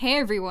Hey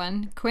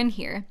everyone, Quinn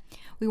here.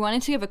 We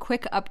wanted to give a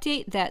quick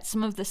update that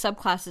some of the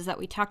subclasses that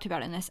we talked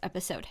about in this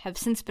episode have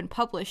since been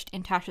published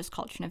in Tasha's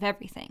Collection of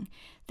Everything.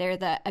 They're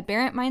the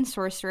Aberrant Mind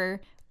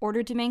Sorcerer,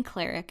 Order Domain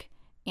Cleric,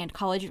 and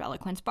College of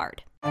Eloquence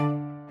Bard.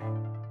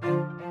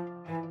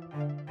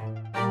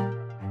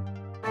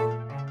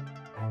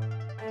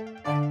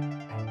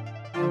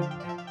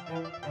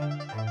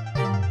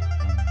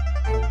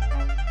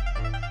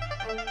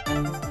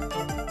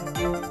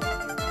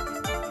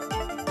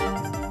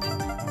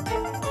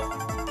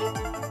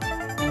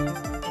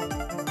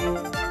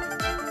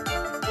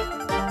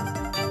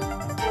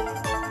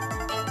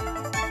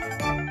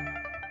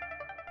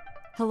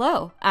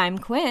 Hello, I'm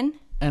Quinn.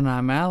 And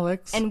I'm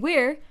Alex. And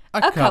we're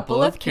a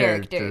couple of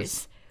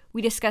characters.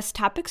 We discuss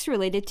topics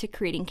related to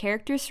creating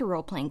characters for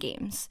role-playing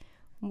games.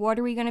 What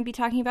are we going to be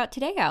talking about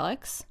today,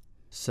 Alex?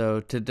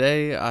 So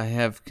today I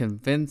have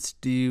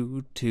convinced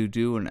you to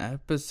do an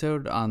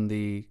episode on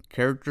the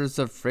characters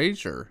of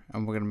Frasier,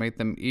 and we're going to make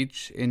them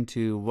each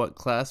into what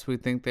class we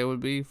think they would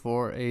be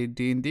for a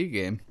D&D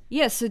game.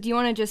 Yeah, so do you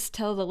want to just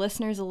tell the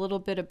listeners a little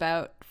bit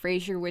about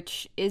Frasier,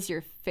 which is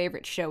your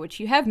favorite show,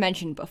 which you have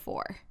mentioned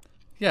before?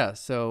 Yeah,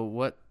 so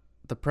what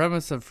the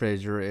premise of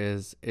Frasier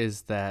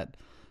is that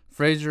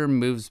Frasier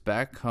moves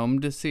back home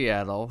to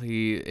Seattle.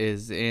 He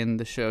is in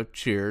the show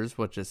Cheers,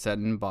 which is set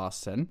in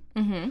Boston.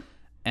 Mm-hmm.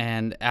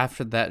 And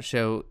after that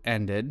show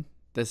ended,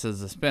 this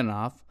is a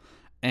spinoff,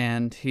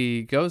 and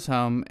he goes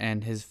home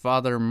and his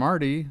father,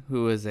 Marty,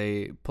 who is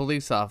a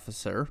police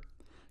officer,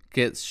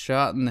 gets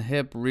shot in the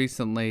hip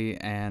recently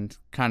and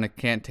kind of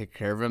can't take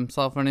care of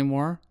himself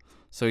anymore.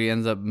 So he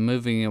ends up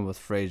moving in with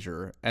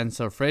Frasier. And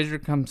so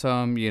Frasier comes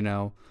home,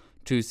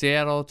 to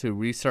Seattle to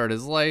restart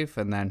his life.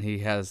 And then he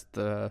has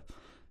the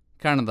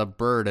kind of the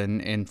burden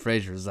in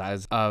Frasier's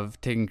eyes of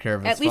taking care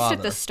of his father. At least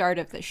at the start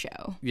of the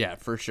show. Yeah,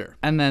 for sure.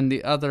 And then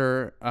the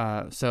other,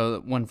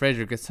 so when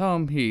Frasier gets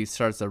home, he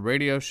starts a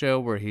radio show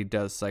where he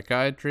does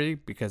psychiatry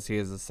because he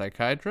is a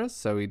psychiatrist.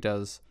 So he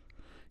does,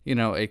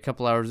 a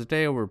couple hours a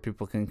day where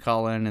people can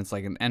call in. It's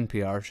like an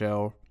NPR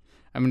show.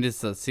 I mean,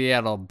 it's a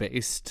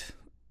Seattle-based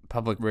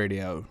public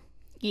radio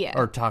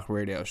or talk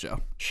radio show.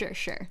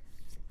 Sure.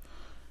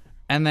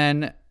 And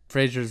then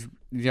Frasier's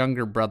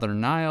younger brother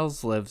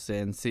Niles lives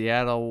in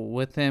Seattle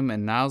with him,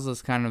 and Niles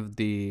is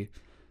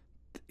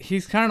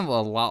he's kind of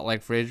a lot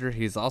like Frasier.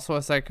 He's also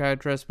a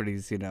psychiatrist, but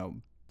he's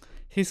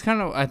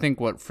kind of, I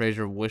think, what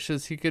Frasier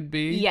wishes he could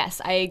be.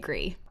 Yes, I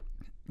agree.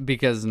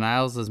 Because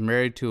Niles is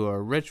married to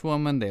a rich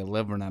woman. They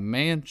live in a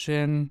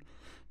mansion.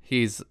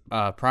 He's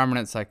a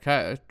prominent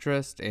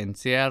psychiatrist in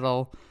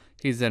Seattle.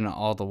 He's in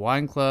all the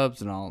wine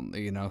clubs and all,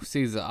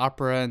 sees the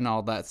opera and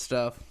all that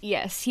stuff.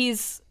 Yes,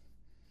 he's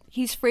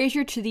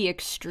Frasier to the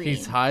extreme.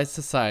 He's high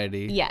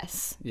society.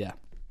 Yes. Yeah.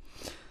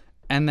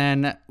 And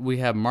then we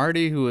have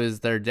Marty, who is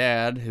their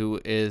dad,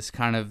 who is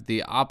kind of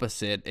the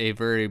opposite, a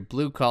very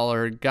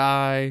blue-collar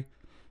guy,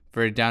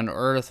 very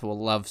down-to-earth, will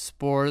love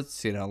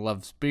sports,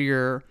 loves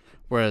beer,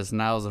 whereas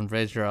Niles and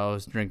Frasier are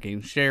always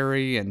drinking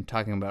sherry and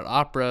talking about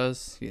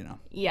operas,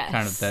 Yes.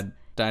 Kind of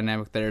that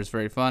dynamic there is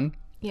very fun.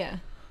 Yeah.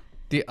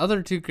 The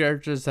other two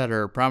characters that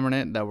are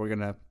prominent that we're going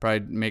to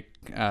probably make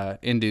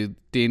into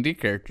D&D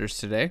characters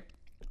today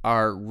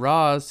are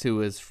Roz, who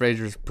is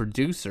Frasier's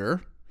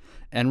producer.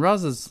 And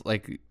Roz is,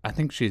 I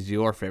think she's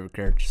your favorite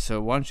character.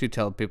 So why don't you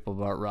tell people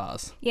about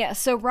Roz? Yeah,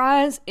 so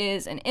Roz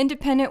is an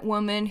independent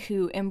woman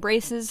who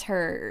embraces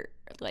her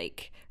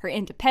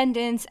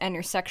independence and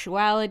her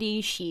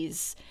sexuality.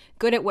 She's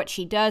good at what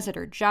she does at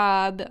her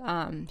job.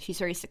 She's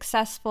very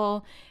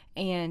successful.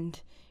 And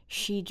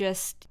she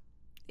just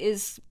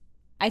is,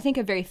 I think,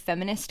 a very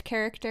feminist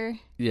character.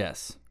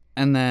 Yes.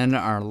 And then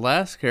our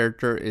last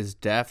character is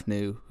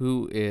Daphne,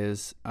 who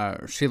is,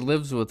 she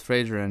lives with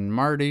Frasier and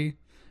Marty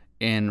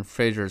in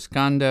Frasier's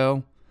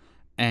condo,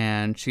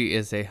 and she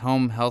is a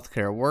home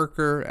healthcare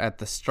worker at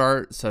the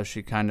start, so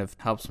she kind of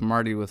helps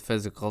Marty with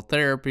physical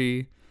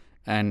therapy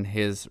and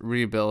his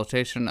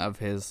rehabilitation of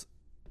his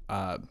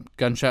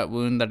gunshot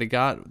wound that he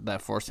got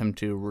that forced him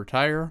to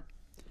retire.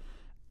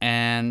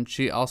 And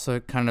she also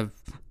kind of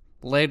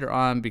later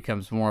on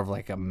becomes more of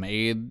a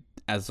maid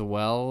as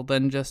well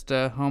than just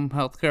a home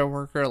healthcare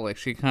worker.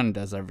 She kind of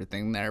does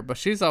everything there, but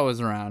she's always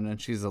around and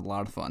she's a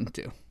lot of fun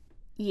too.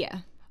 Yeah,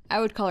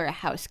 I would call her a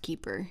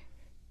housekeeper.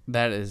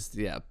 That is,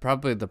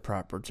 probably the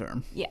proper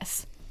term.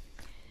 Yes.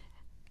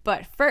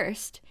 But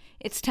first,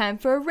 it's time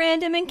for a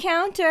random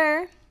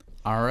encounter.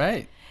 All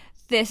right.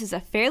 This is a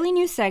fairly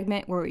new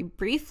segment where we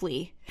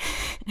briefly,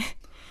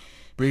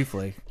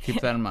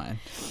 keep that in mind,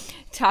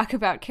 talk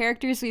about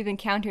characters we've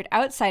encountered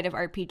outside of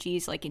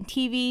RPGs, like in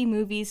TV,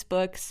 movies,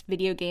 books,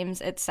 video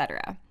games,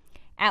 etc.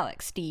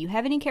 Alex, do you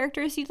have any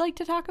characters you'd like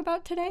to talk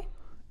about today?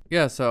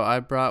 Yeah, so I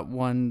brought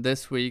one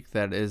this week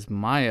that is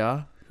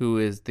Maya, who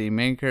is the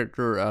main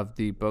character of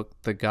the book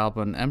The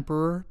Goblin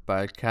Emperor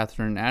by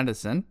Catherine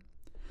Addison.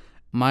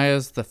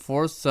 Maya's the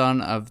fourth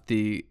son of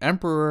the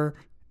Emperor,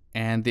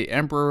 and the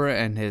Emperor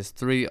and his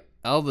three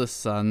eldest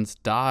sons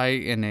die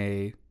in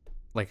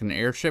an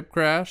airship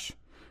crash.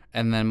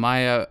 And then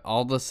Maya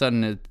all of a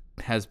sudden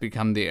has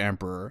become the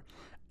Emperor.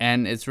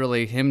 And it's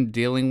really him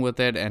dealing with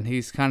it, and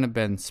he's kind of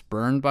been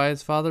spurned by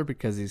his father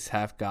because he's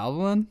half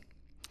goblin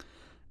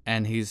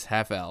and he's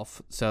half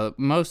elf. So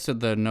most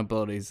of the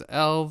nobility's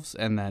elves,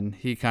 and then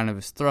he kind of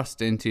is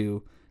thrust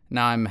into,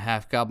 now I'm a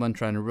half goblin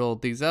trying to rule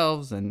these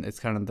elves, and it's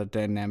kind of the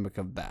dynamic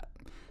of that.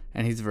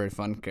 And he's a very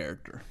fun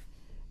character.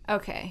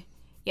 Okay.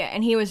 Yeah,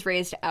 and he was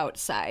raised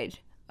outside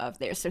of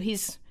there, so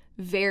he's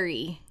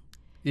very...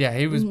 Yeah,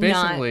 he was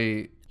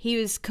basically... He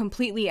was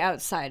completely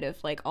outside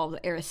of, like, all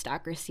the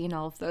aristocracy and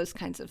all of those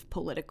kinds of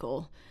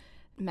political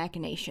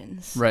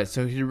machinations. Right,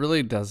 so he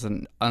really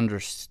doesn't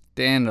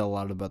understand a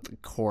lot about the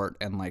court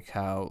and, like,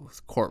 how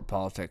court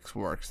politics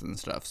works and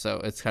stuff.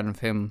 So it's kind of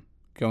him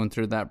going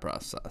through that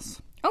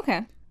process.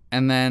 Okay.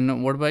 And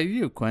then what about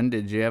you, Quinn?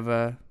 Did you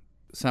have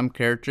some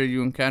character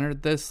you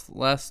encountered this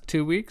last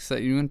 2 weeks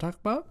that you want to talk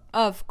about?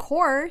 Of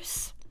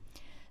course.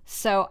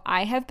 So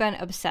I have been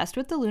obsessed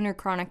with the Lunar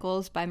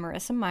Chronicles by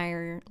Marissa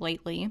Meyer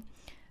lately.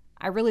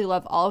 I really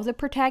love all of the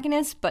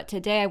protagonists, but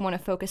today I want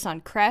to focus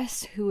on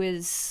Cress, who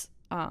is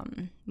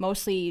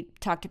mostly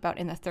talked about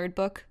in the third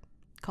book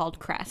called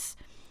Cress.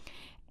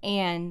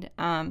 And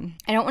I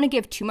don't want to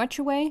give too much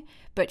away,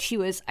 but she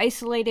was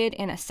isolated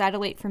in a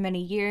satellite for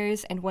many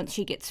years, and once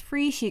she gets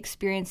free, she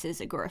experiences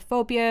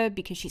agoraphobia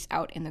because she's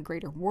out in the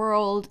greater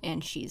world,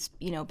 and she's,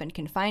 been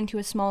confined to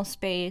a small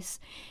space,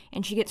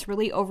 and she gets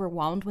really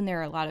overwhelmed when there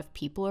are a lot of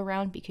people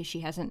around because she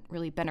hasn't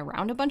really been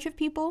around a bunch of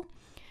people.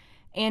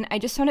 And I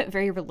just found it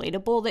very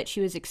relatable that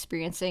she was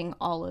experiencing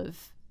all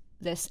of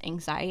this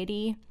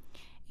anxiety,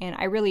 and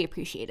I really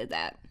appreciated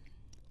that.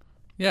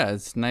 Yeah,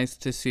 it's nice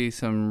to see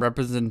some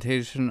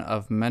representation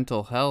of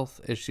mental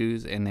health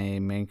issues in a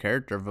main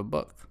character of a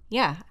book.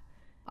 Yeah.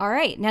 All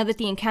right, now that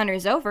the encounter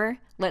is over,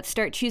 let's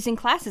start choosing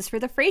classes for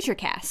the Frasier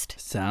cast.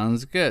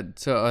 Sounds good.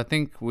 So I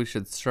think we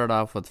should start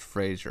off with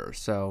Frasier.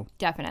 So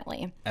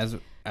definitely. As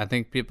I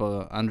think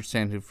people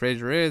understand who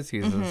Frasier is,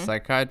 he's a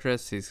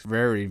psychiatrist. He's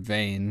very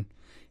vain.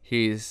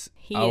 He is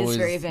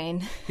very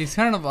vain. He's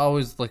kind of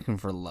always looking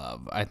for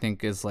love, I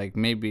think, is like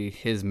maybe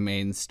his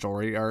main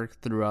story arc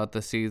throughout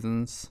the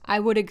seasons. I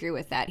would agree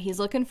with that. He's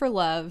looking for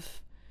love,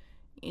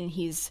 and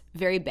he's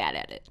very bad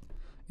at it.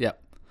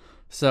 Yep.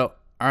 So,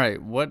 all right,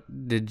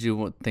 what did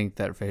you think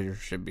that Frasier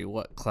should be?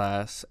 What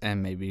class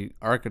and maybe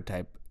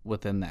archetype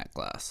within that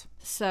class?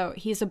 So,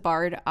 he's a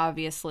bard,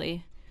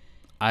 obviously.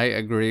 I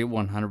agree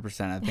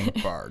 100%. I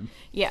think bard.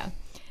 Yeah.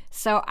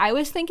 So I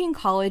was thinking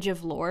College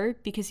of Lore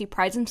because he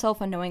prides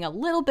himself on knowing a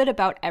little bit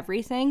about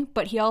everything,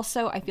 but he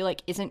also, I feel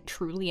like, isn't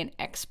truly an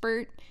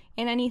expert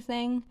in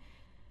anything.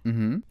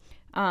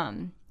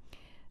 Mm-hmm.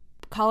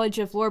 College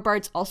of Lore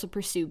bards also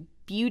pursue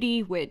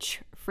beauty,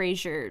 which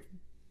Frasier,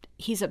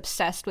 he's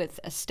obsessed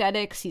with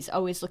aesthetics. He's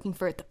always looking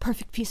for the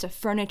perfect piece of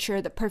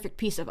furniture, the perfect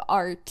piece of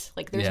art.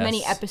 Like, there's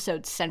many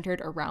episodes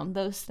centered around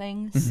those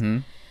things. Mm-hmm.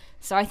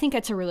 So I think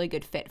it's a really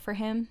good fit for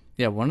him.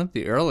 Yeah, one of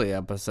the early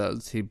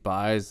episodes, he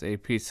buys a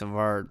piece of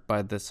art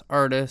by this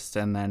artist,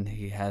 and then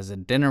he has a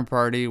dinner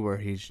party where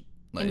he's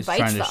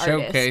trying to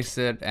showcase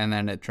it, and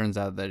then it turns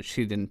out that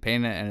she didn't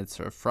paint it, and it's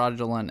sort of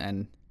fraudulent,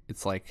 and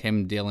it's like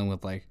him dealing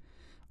with, like,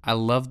 I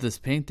love this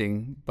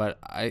painting, but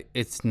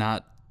it's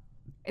not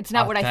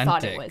what I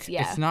thought it was.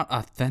 Yeah, it's not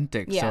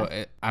authentic. Yeah.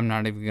 So I'm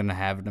not even gonna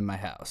have it in my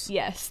house.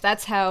 Yes,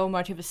 that's how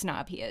much of a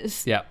snob he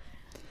is. Yeah.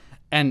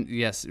 And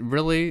yes,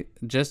 really,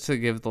 just to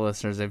give the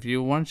listeners, if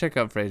you want to check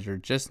out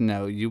Frasier, just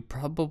know you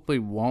probably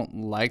won't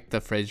like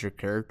the Frasier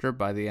character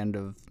by the end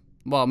of,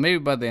 well, maybe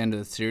by the end of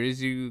the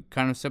series you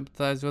kind of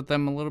sympathize with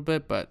them a little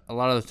bit, but a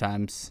lot of the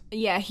times...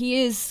 Yeah,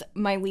 he is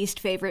my least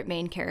favorite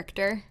main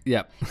character.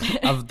 Yep,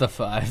 of the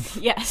 5.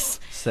 Yes.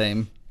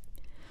 Same.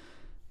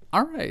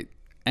 All right.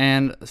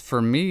 And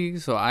for me,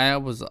 so I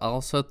was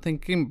also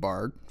thinking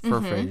Bard for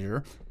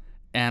Frasier,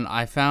 and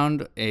I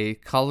found a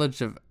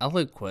College of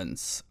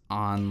Eloquence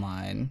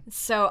online.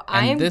 So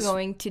I'm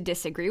going to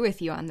disagree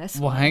with you on this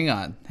one. Well, hang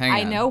on.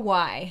 I know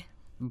why.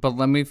 But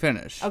let me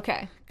finish.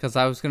 Okay. Because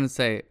I was going to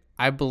say,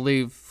 I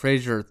believe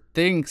Frasier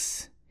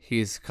thinks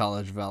he's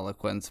College of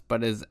Eloquence,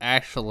 but is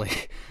actually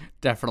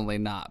definitely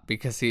not.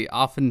 Because he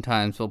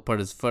oftentimes will put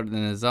his foot in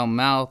his own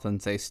mouth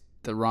and say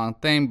the wrong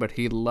thing, but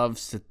he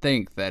loves to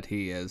think that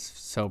he is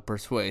so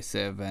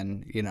persuasive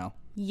and,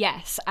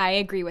 Yes, I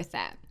agree with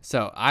that.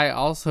 So I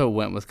also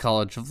went with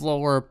College of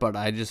Lore, but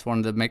I just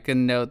wanted to make a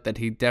note that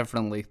he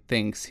definitely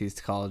thinks he's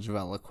College of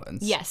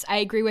Eloquence. Yes, I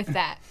agree with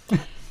that.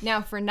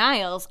 Now for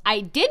Niles,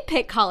 I did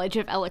pick College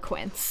of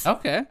Eloquence.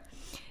 Okay.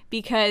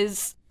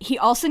 Because he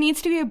also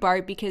needs to be a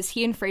bard because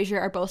he and Frasier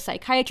are both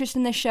psychiatrists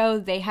in the show.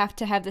 They have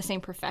to have the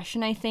same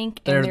profession, I think,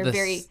 and they're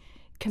very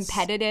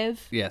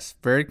competitive. Yes,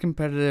 very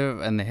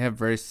competitive, and they have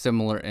very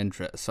similar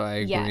interests. So I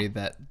agree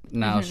that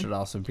Niles should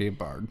also be a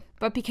bard.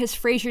 But because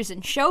Frasier's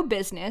in show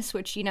business,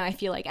 which, I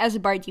feel like as a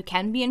bard you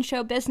can be in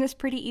show business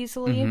pretty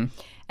easily,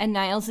 and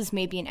Niles is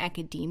maybe in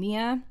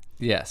academia.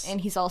 Yes. And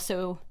he's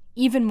also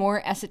even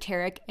more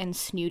esoteric and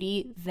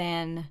snooty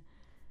than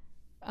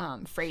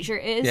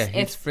Frasier is. Yeah,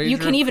 if you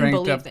can even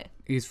believe it.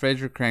 He's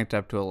Frasier cranked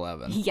up to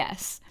 11.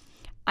 Yes.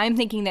 I'm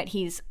thinking that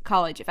he's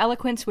College of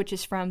Eloquence, which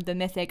is from the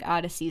Mythic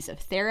Odysseys of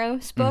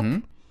Theros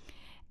book.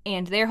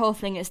 And their whole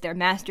thing is they're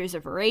masters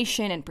of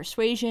oration and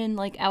persuasion,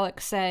 like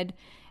Alex said.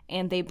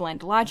 And they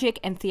blend logic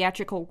and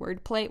theatrical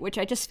wordplay, which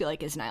I just feel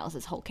like is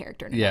Niles' whole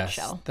character in a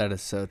nutshell. Yes, that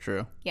is so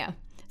true. Yeah.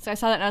 So I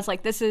saw that and I was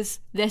like, this is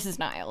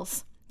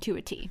Niles to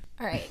a T.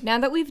 All right. Now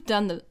that we've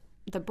done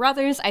the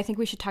brothers, I think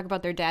we should talk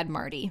about their dad,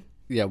 Marty.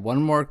 Yeah,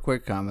 one more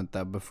quick comment,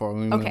 though, before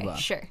we move on. Okay,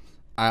 sure.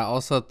 I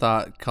also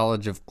thought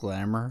College of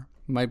Glamour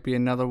might be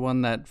another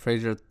one that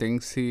Frasier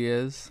thinks he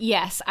is.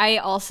 Yes, I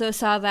also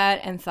saw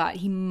that and thought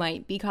he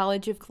might be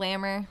College of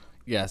Glamour.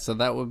 Yeah, so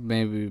that would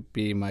maybe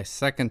be my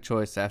second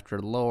choice after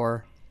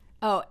Lore.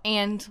 Oh,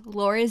 and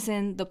Lore is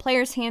in the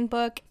Player's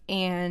Handbook,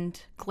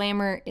 and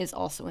Glamour is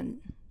also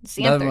in Xanthar's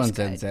Guide. That one's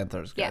in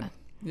Xanthar's Guide.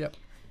 Yeah. Yep.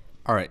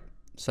 All right,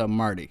 so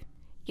Marty.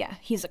 Yeah,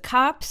 he's a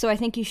cop, so I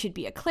think you should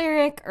be a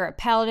cleric or a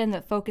paladin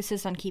that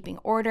focuses on keeping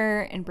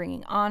order and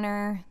bringing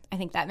honor. I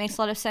think that makes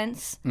a lot of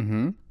sense.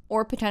 Mm-hmm.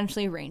 Or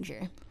potentially a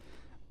ranger.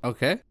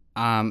 Okay.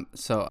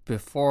 So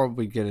before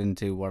we get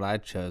into what I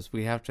chose,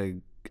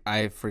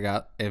 I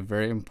forgot a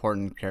very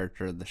important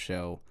character of the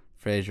show,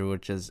 Frasier,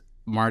 which is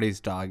Marty's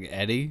dog,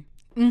 Eddie,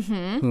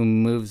 who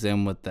moves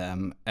in with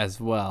them as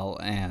well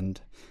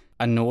and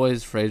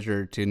annoys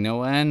Frasier to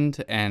no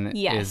end. And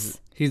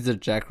he's a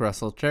Jack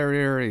Russell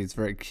Terrier. He's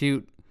very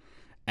cute.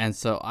 And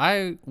so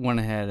I went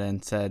ahead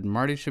and said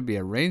Marty should be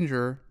a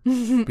ranger,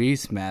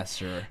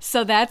 Beastmaster.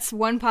 So that's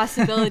one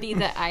possibility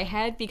that I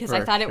had because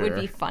I thought it would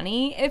be sure.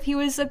 funny if he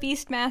was a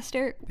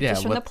Beastmaster,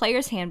 just from the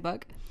Player's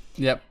Handbook.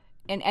 Yep.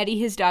 And Eddie,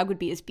 his dog, would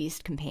be his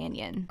beast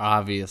companion.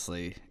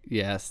 Obviously.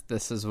 Yes,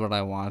 this is what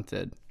I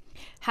wanted.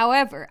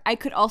 However, I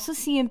could also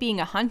see him being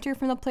a hunter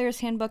from the Player's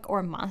Handbook or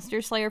a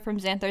monster slayer from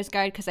Xanthar's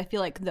Guide because I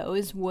feel like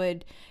those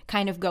would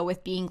kind of go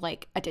with being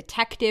like a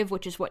detective,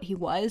 which is what he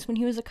was when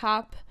he was a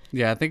cop.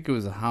 Yeah, I think it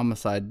was a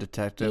homicide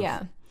detective.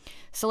 Yeah.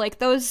 So like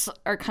those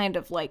are kind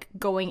of like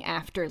going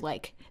after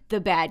like the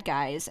bad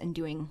guys and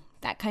doing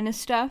that kind of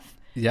stuff.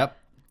 Yep.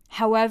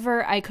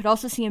 However, I could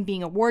also see him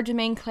being a war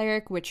domain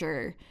cleric, which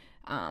are,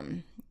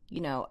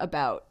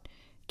 about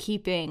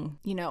keeping,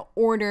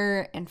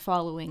 order and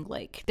following,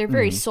 like, they're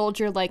very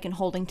soldier-like and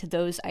holding to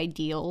those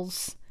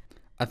ideals.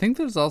 I think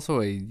there's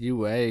also a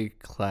UA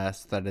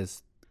class that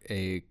is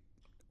a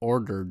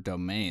order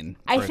domain.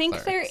 I think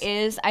clerics. there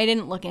is. I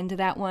didn't look into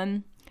that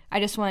one. I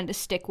just wanted to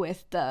stick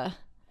with the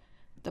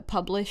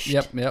published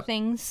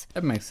things.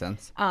 That makes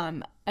sense.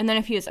 And then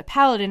if he was a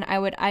paladin, I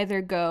would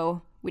either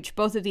go, which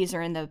both of these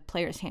are in the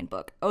Player's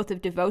Handbook, Oath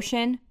of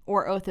Devotion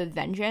or Oath of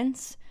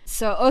Vengeance.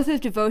 So Oath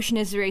of Devotion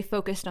is very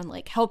focused on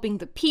like helping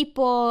the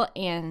people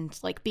and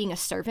like being a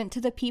servant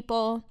to the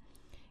people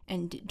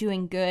and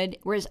doing good.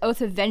 Whereas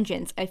Oath of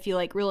Vengeance, I feel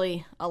like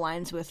really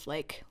aligns with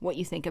like what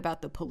you think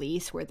about the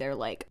police, where they're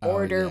like,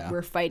 order,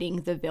 we're fighting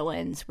the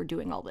villains, we're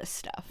doing all this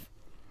stuff.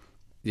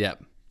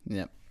 Yep.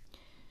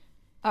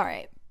 All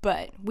right,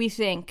 but we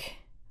think...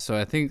 So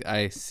I think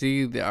I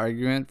see the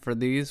argument for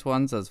these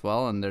ones as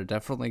well, and they're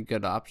definitely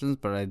good options,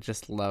 but I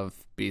just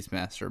love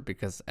Beastmaster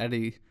because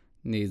Eddie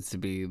needs to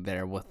be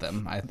there with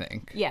them, I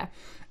think. Yeah.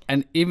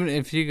 And even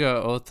if you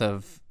go Oath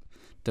of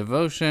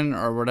Devotion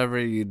or whatever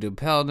you do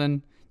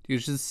Paladin, you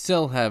should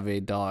still have a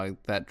dog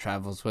that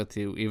travels with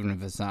you, even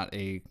if it's not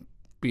a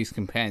beast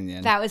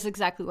companion. That was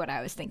exactly what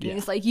I was thinking. Yeah.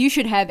 It's like, you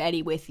should have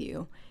Eddie with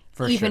you,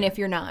 even sure. if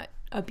you're not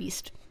a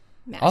beast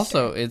master.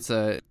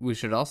 Also, we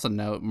should also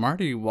note,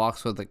 Marty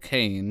walks with a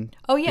cane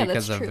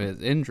because of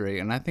his injury,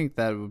 and I think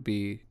that would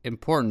be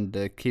important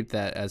to keep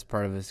that as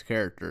part of his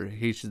character.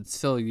 He should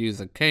still use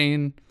a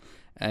cane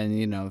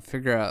and,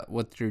 figure out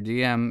with your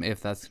DM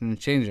if that's going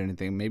to change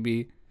anything.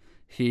 Maybe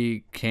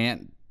he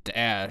can't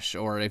dash,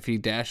 or if he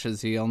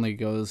dashes, he only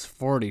goes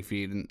 40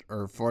 feet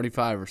or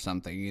 45 or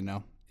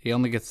something, He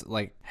only gets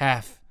like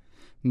half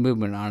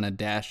movement on a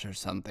dash or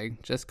something,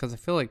 just because I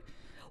feel like...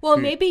 Well,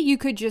 maybe you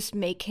could just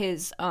make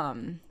his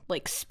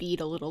speed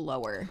a little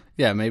lower.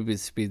 Yeah, maybe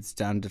his speed's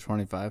down to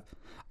 25.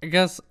 I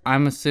guess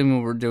I'm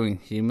assuming we're doing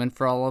human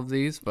for all of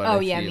these, but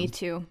me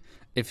too.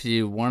 If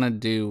you want to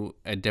do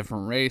a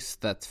different race,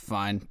 that's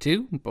fine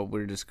too, but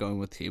we're just going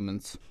with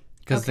humans.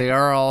 Because they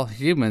are all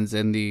humans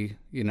in the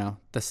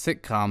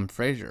sitcom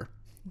Frasier.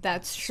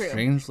 That's true.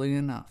 Strangely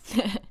enough.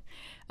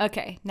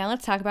 Okay, now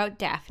let's talk about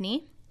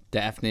Daphne.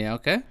 Daphne,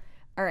 okay.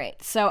 All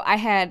right, so I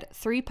had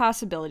 3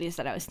 possibilities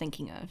that I was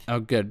thinking of. Oh,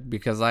 good,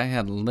 because I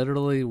had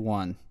literally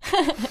one.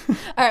 All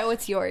right,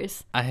 what's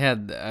yours? I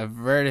had a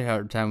very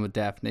hard time with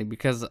Daphne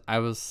because I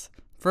was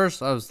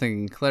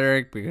thinking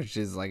cleric because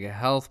she's like a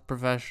health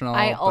professional.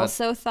 I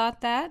also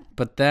thought that.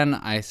 But then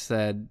I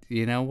said,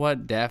 you know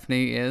what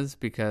Daphne is?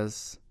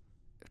 Because,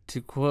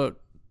 to quote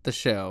the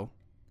show,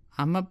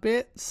 I'm a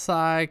bit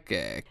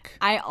psychic.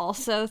 I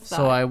also thought...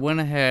 So I went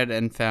ahead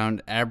and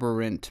found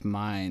Aberrant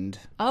Mind.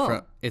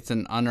 Oh. It's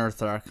an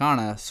Unearthed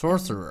Arcana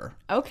sorcerer.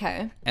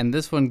 Okay. And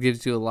this one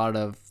gives you a lot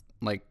of,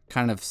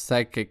 kind of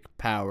psychic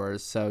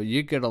powers. So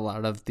you get a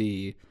lot of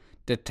the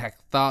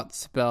detect thought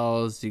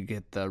spells. You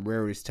get the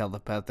Rary's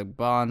telepathic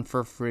bond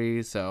for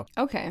free. So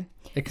okay,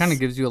 it kind of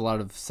gives you a lot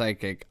of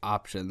psychic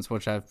options,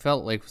 which I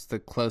felt like was the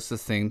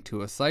closest thing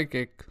to a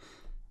psychic,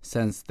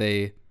 since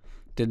they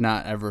did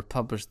not ever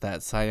publish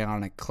that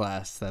psionic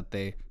class that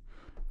they...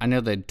 I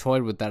know they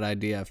toyed with that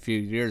idea a few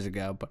years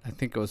ago, but I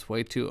think it was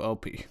way too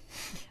OP.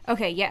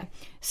 Okay, yeah.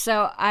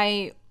 So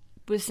I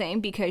was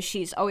saying, because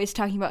she's always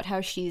talking about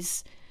how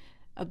she's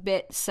a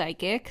bit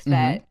psychic,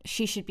 that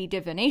she should be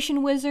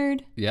divination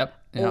wizard. Yep.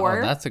 Yeah,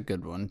 Or that's a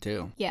good one,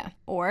 too. Yeah.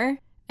 Or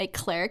a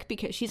cleric,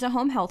 because she's a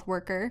home health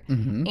worker.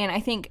 And I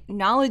think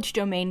knowledge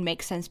domain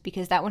makes sense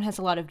because that one has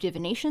a lot of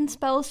divination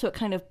spells, so it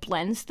kind of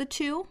blends the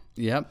two.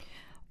 Yep.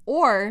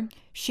 Or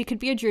she could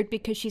be a druid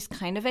because she's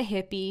kind of a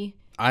hippie.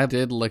 I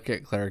did look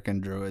at cleric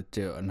and druid,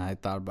 too, and I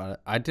thought about it.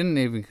 I didn't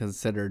even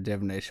consider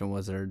divination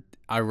wizard,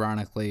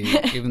 ironically,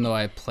 even though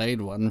I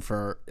played one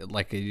for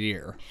like a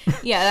year.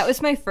 Yeah, that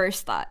was my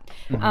first thought.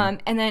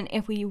 And then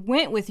if we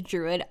went with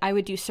druid, I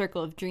would do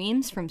Circle of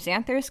Dreams from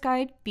Xanthar's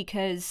Guide,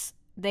 because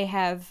they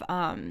have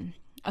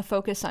a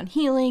focus on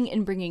healing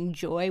and bringing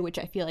joy, which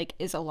I feel like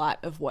is a lot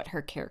of what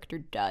her character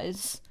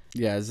does.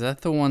 Yeah, is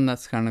that the one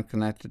that's kind of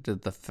connected to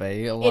the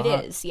Fae a lot?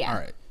 It is, yeah. All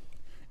right.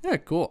 Yeah,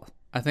 cool.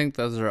 I think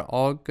those are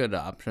all good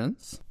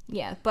options.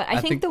 Yeah, but I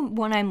think the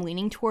one I'm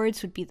leaning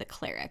towards would be the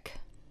cleric.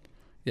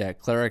 Yeah,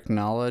 cleric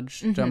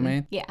knowledge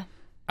domain. Yeah.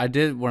 I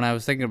did, when I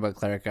was thinking about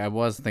cleric, I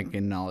was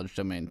thinking knowledge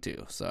domain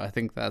too. So I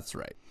think that's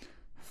right.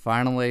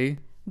 Finally.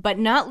 But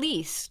not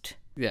least.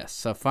 Yes.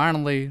 So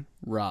finally,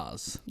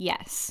 Roz.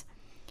 Yes.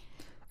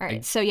 All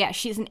right. So yeah,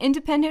 she's an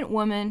independent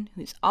woman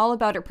who's all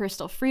about her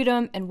personal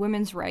freedom and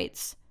women's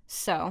rights.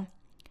 So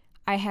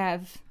I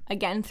have,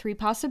 again, 3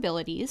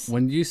 possibilities.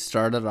 When you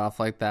started off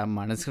like that,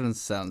 mine is going to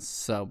sound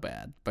so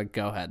bad, but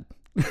go ahead.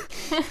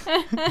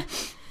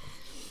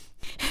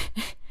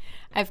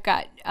 I've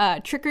got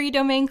Trickery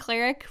Domain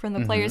Cleric from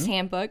the Player's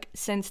Handbook,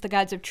 since the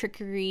gods of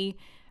trickery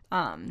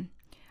are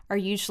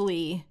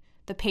usually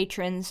the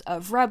patrons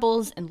of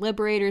rebels and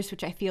liberators,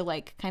 which I feel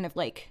like kind of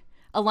like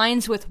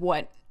aligns with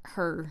what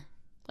her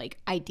like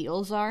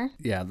ideals are.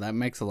 Yeah, that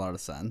makes a lot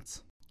of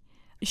sense.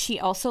 She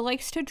also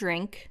likes to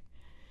drink.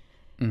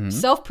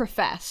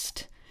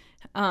 Self-professed.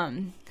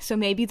 So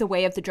maybe the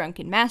way of the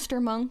drunken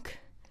master monk.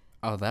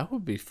 Oh, that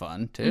would be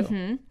fun,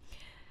 too.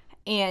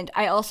 And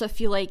I also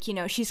feel like, you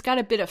know, she's got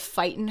a bit of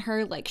fight in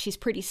her. Like, she's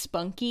pretty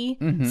spunky.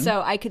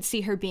 So I could see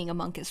her being a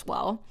monk as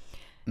well.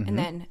 And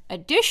then,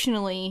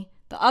 additionally,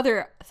 the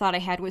other thought I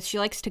had was she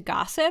likes to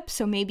gossip.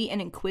 So maybe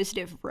an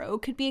inquisitive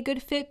rogue could be a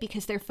good fit,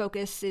 because their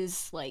focus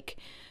is, like,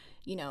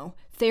 you know,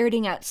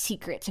 ferreting out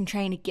secrets and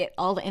trying to get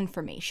all the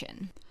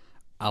information.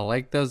 I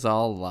like those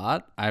all a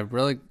lot. I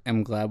really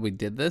am glad we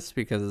did this,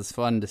 because it's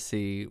fun to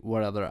see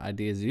what other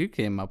ideas you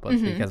came up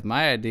with, because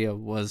my idea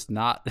was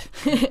not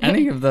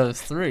any of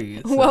those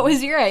 3. So. What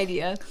was your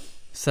idea?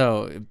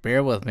 So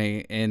bear with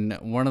me. In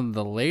one of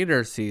the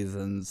later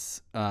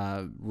seasons,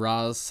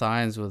 Roz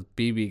signs with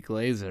BB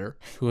Glazer,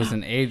 who is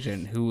an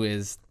agent who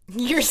is...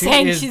 You're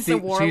saying she's the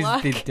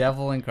warlock? She's the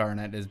devil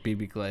incarnate is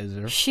BB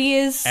Glazer. She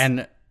is...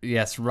 And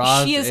yes,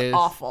 Roz She is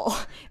awful.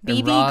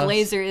 BB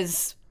Glazer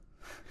is...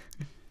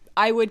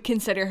 I would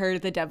consider her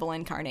the devil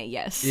incarnate,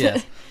 yes.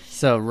 Yes.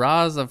 So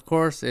Roz, of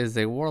course, is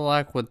a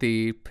warlock with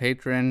the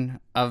patron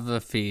of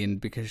the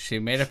fiend, because she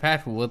made a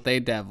pact with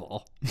a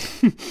devil.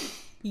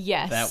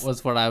 Yes. That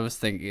was what I was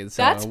thinking.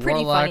 So that's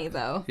pretty funny,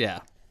 though. Yeah.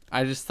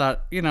 I just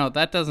thought, you know,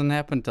 that doesn't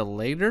happen till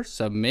later,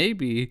 so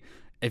maybe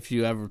if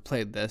you ever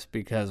played this,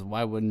 because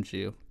why wouldn't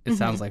you? It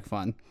sounds like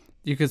fun.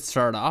 You could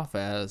start off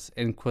as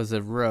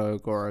Inquisitive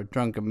Rogue or a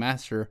Drunken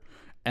Master,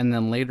 and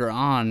then later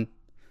on,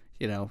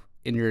 you know,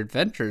 in your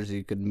adventures,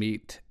 you could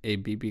meet a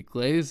BB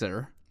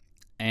Glazer,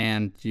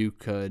 and you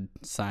could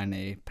sign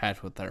a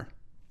pact with her.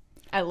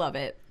 I love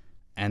it.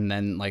 And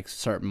then, like,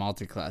 start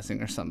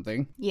multi-classing or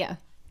something. Yeah.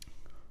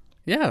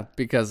 Yeah,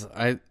 because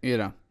I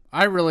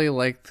really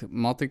liked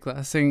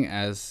multi-classing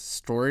as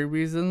story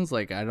reasons.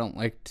 Like, I don't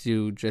like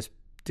to just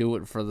do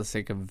it for the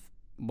sake of,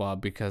 well,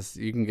 because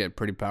you can get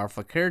pretty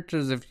powerful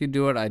characters if you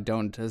do it. I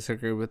don't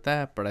disagree with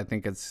that, but I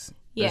think there's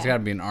got to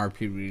be an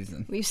RP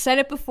reason. We've said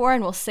it before,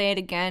 and we'll say it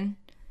again.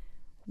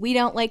 We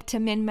don't like to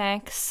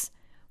min-max.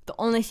 The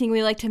only thing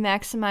we like to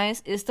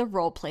maximize is the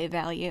roleplay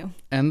value.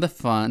 And the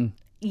fun.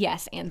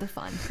 Yes, and the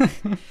fun.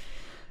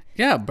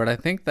 Yeah, but I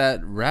think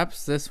that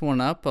wraps this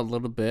one up a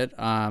little bit.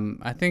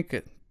 I think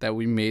that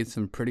we made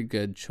some pretty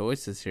good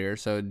choices here.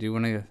 So do you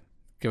want to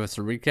give us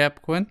a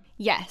recap, Quinn?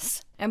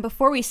 Yes. And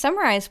before we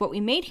summarize what we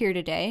made here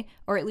today,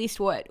 or at least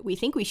what we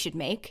think we should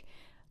make,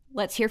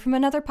 let's hear from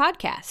another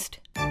podcast.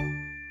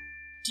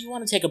 Do you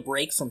want to take a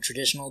break from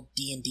traditional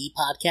D&D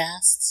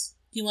podcasts?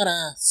 Do you want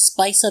to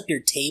spice up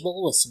your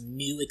table with some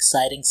new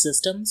exciting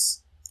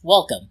systems?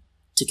 Welcome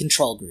to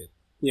Control Group.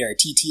 We are a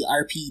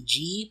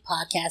TTRPG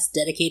podcast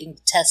dedicated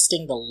to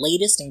testing the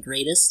latest and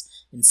greatest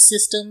in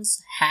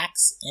systems,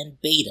 hacks, and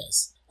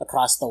betas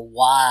across the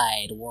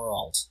wide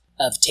world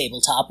of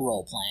tabletop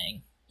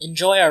role-playing.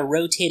 Enjoy our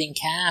rotating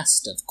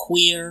cast of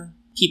queer,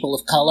 people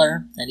of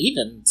color, and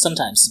even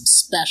sometimes some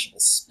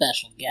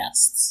special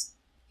guests.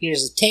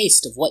 Here's a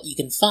taste of what you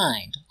can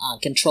find on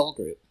Control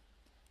Group.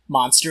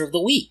 Monster of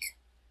the Week.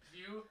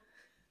 You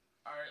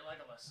are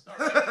Legolas.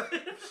 All right.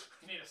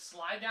 You need to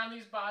slide down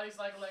these bodies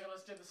like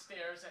Legolas did the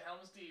stairs at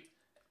Helm's Deep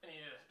I need to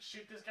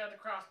shoot this guy with the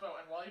crossbow,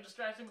 and while you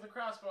distract him with the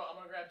crossbow, I'm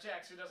gonna grab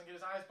Jack so he doesn't get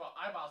his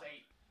eyeballs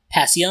ate.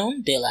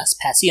 Pasión de las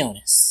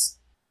Pasiones.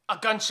 A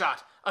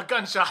gunshot! A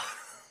gunshot!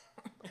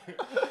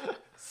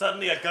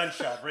 Suddenly a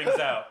gunshot rings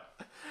out.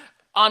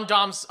 On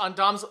Dom's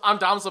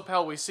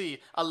lapel, we see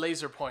a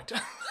laser point.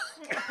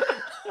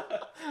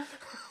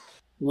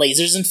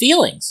 Lasers and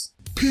Feelings.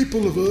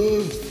 People of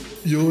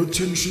Earth, your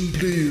attention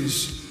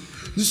please.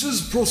 This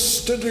is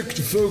Prosthetic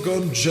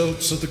Vogon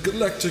Jeltz of the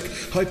Galactic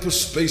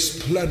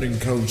Hyperspace Planning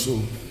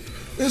Council.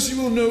 As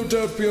you will no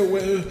doubt be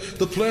aware,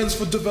 the plans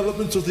for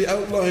development of the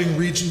outlying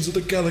regions of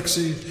the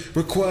galaxy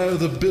require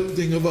the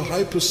building of a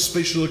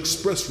hyperspatial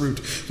express route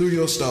through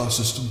your star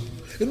system.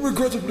 And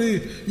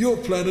regrettably, your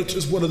planet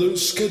is one of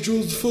those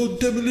scheduled for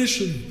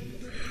demolition.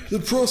 The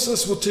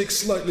process will take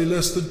slightly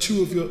less than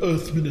 2 of your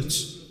Earth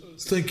minutes.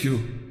 Thank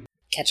you.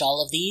 Catch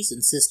all of these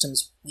and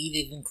systems we've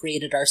even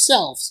created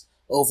ourselves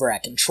over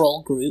at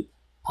Control Group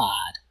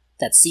Pod.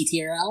 That's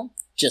CTRL,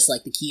 just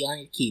like the key on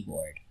your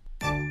keyboard.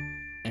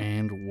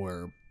 And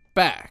we're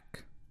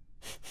back.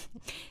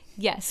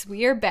 Yes,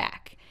 we are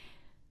back.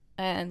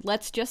 And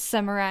let's just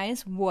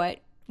summarize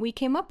what we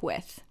came up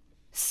with.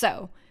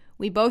 So,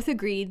 we both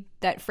agreed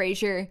that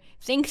Frasier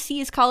thinks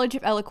he is College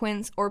of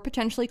Eloquence or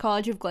potentially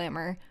College of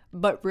Glamour,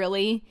 but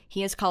really,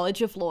 he is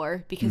College of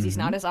Lore because he's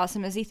not as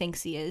awesome as he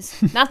thinks he is.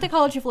 Not that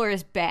College of Lore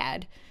is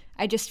bad.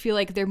 I just feel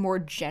like they're more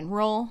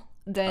general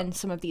than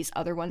some of these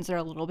other ones that are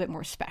a little bit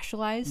more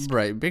specialized.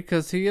 Right,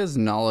 because he is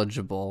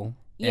knowledgeable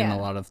in Yeah. a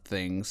lot of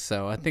things,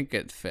 so I think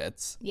it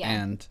fits. Yeah.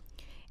 And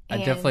I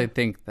definitely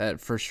think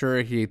that for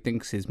sure he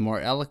thinks he's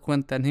more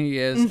eloquent than he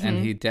is,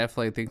 and he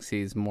definitely thinks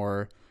he's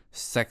more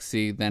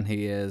sexy than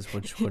he is,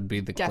 which would be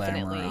the glamour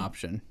Definitely.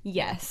 option.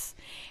 Yes.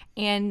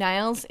 And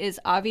Niles is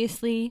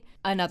obviously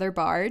another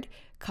bard,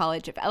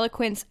 College of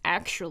Eloquence,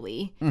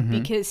 actually,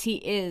 because he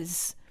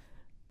is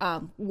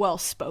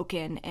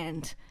well-spoken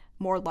and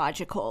more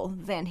logical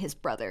than his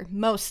brother,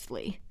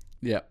 mostly.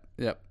 Yep,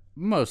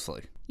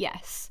 mostly.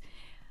 Yes.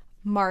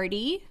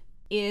 Marty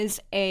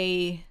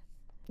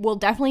will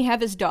definitely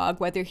have his dog,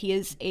 whether he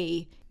is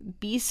a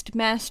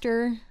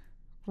Beastmaster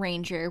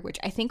Ranger, which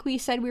I think we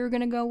said we were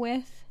going to go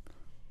with.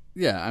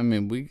 Yeah, I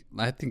mean,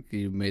 I think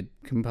you made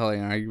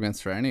compelling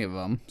arguments for any of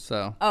them,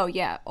 so. Oh,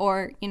 yeah.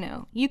 Or,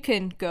 you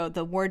can go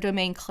the War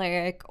Domain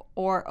Cleric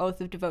or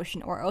Oath of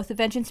Devotion or Oath of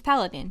Vengeance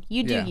Paladin.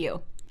 You do Yeah.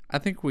 you. I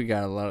think we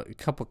got a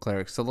couple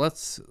clerics, so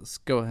let's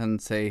go ahead and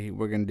say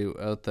we're going to do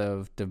Oath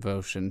of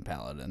Devotion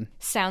Paladin.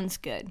 Sounds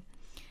good.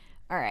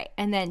 All right.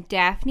 And then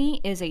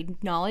Daphne is a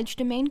Knowledge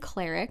Domain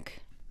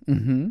Cleric.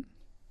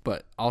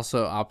 But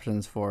also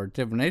options for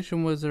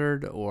Divination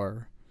Wizard,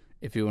 or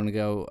if you want to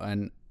go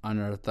an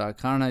Unearthed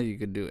Arcana, you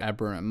could do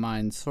Aberrant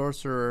Mind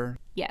Sorcerer.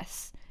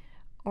 Yes.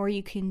 Or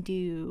you can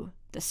do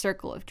the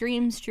Circle of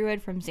Dreams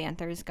Druid from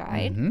Xanthar's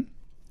Guide.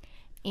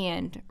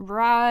 And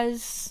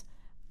Roz,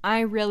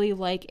 I really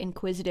like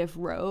Inquisitive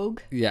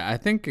Rogue. Yeah, I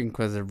think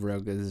Inquisitive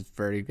Rogue is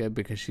very good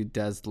because she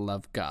does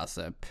love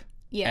gossip.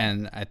 Yeah.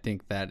 And I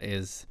think that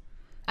is...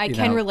 I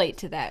can relate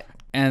to that.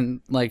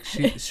 And,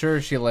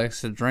 she likes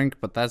to drink,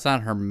 but that's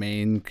not her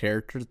main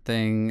character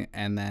thing.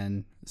 And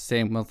then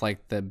same with,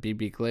 the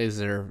BB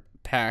Glazer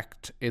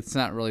Pact. It's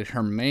not really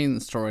her main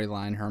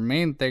storyline. Her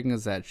main thing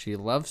is that she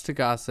loves to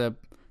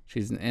gossip.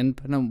 She's an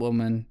independent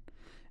woman.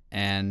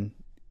 And,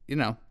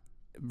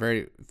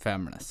 very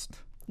feminist.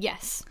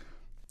 Yes.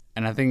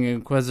 And I think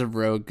Inquisitive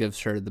Rogue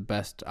gives her the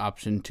best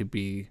option to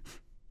be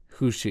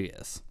who she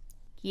is.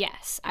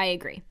 Yes, I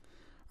agree.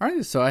 All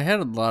right, so I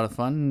had a lot of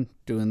fun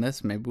doing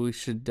this. Maybe we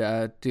should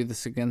do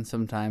this again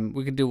sometime.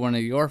 We could do one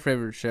of your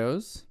favorite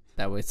shows.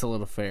 That way it's a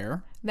little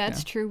fair.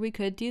 That's true. We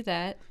could do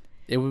that.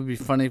 It would be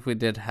funny if we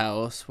did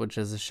House, which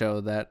is a show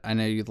that I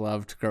know you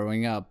loved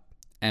growing up,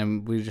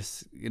 and we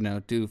just,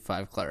 do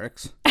 5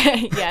 clerics.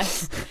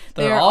 Yes.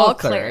 They're all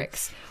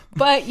clerics.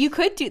 But you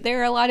could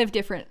there are a lot of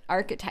different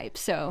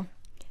archetypes, so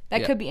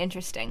that could be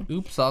interesting.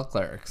 Oops, all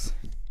clerics.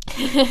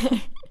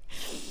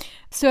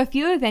 So if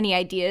you have any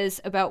ideas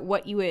about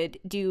what you would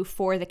do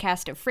for the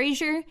cast of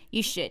Frasier,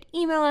 you should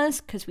email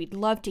us because we'd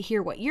love to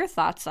hear what your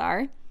thoughts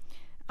are.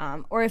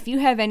 Or if you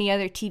have any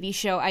other TV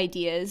show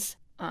ideas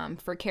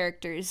for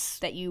characters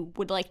that you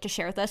would like to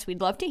share with us,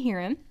 we'd love to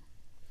hear them.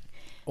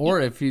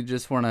 Or if you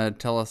just want to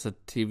tell us a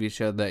TV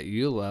show that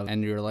you love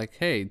and you're like,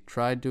 hey,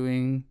 try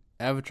doing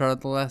Avatar: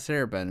 The Last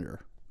Airbender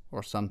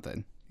or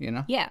something,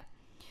 Yeah.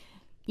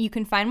 You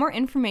can find more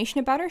information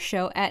about our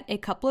show at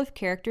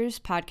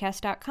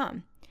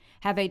acoupleofcharacterspodcast.com.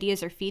 Have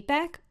ideas or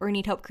feedback, or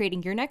need help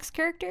creating your next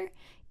character?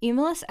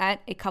 Email us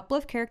at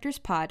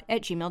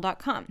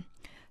acoupleofcharacterspod@gmail.com.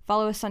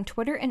 Follow us on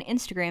Twitter and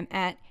Instagram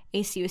at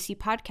ACOC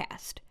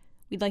Podcast.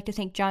 We'd like to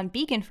thank John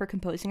Began for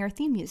composing our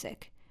theme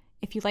music.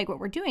 If you like what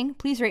we're doing,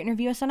 please rate and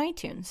review us on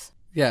iTunes.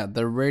 Yeah,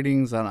 the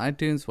ratings on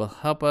iTunes will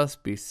help us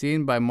be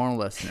seen by more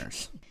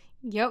listeners.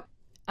 Yep.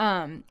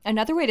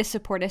 Another way to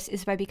support us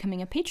is by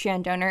becoming a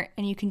Patreon donor,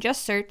 and you can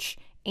just search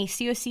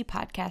ACOC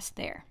Podcast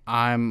there.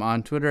 I'm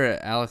on Twitter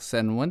at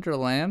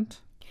AlexNWonderland.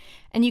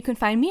 And you can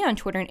find me on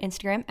Twitter and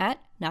Instagram at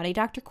Naughty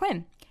Dr.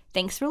 Quinn.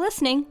 Thanks for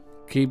listening.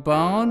 Keep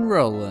on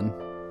rolling.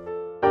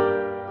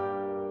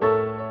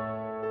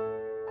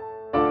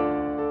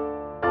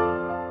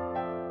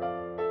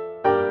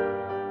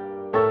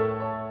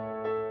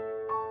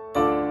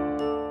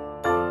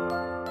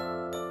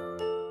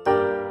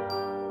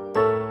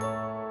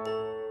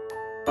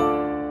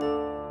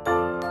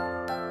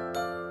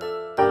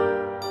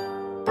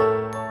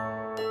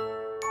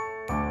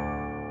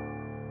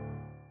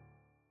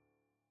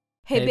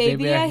 Hey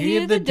baby, I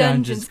hear the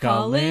dungeons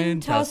calling,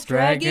 toss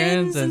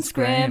dragons and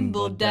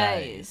scrambled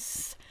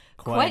dice.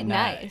 Quite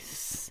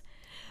nice.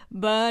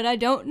 But I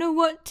don't know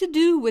what to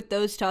do with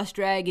those tossed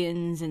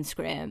dragons and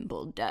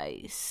scrambled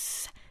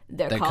dice.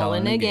 They're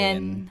calling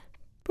again.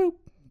 Boop,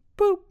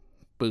 boop,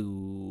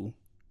 boo.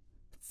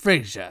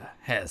 Frasier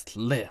has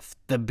left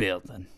the building.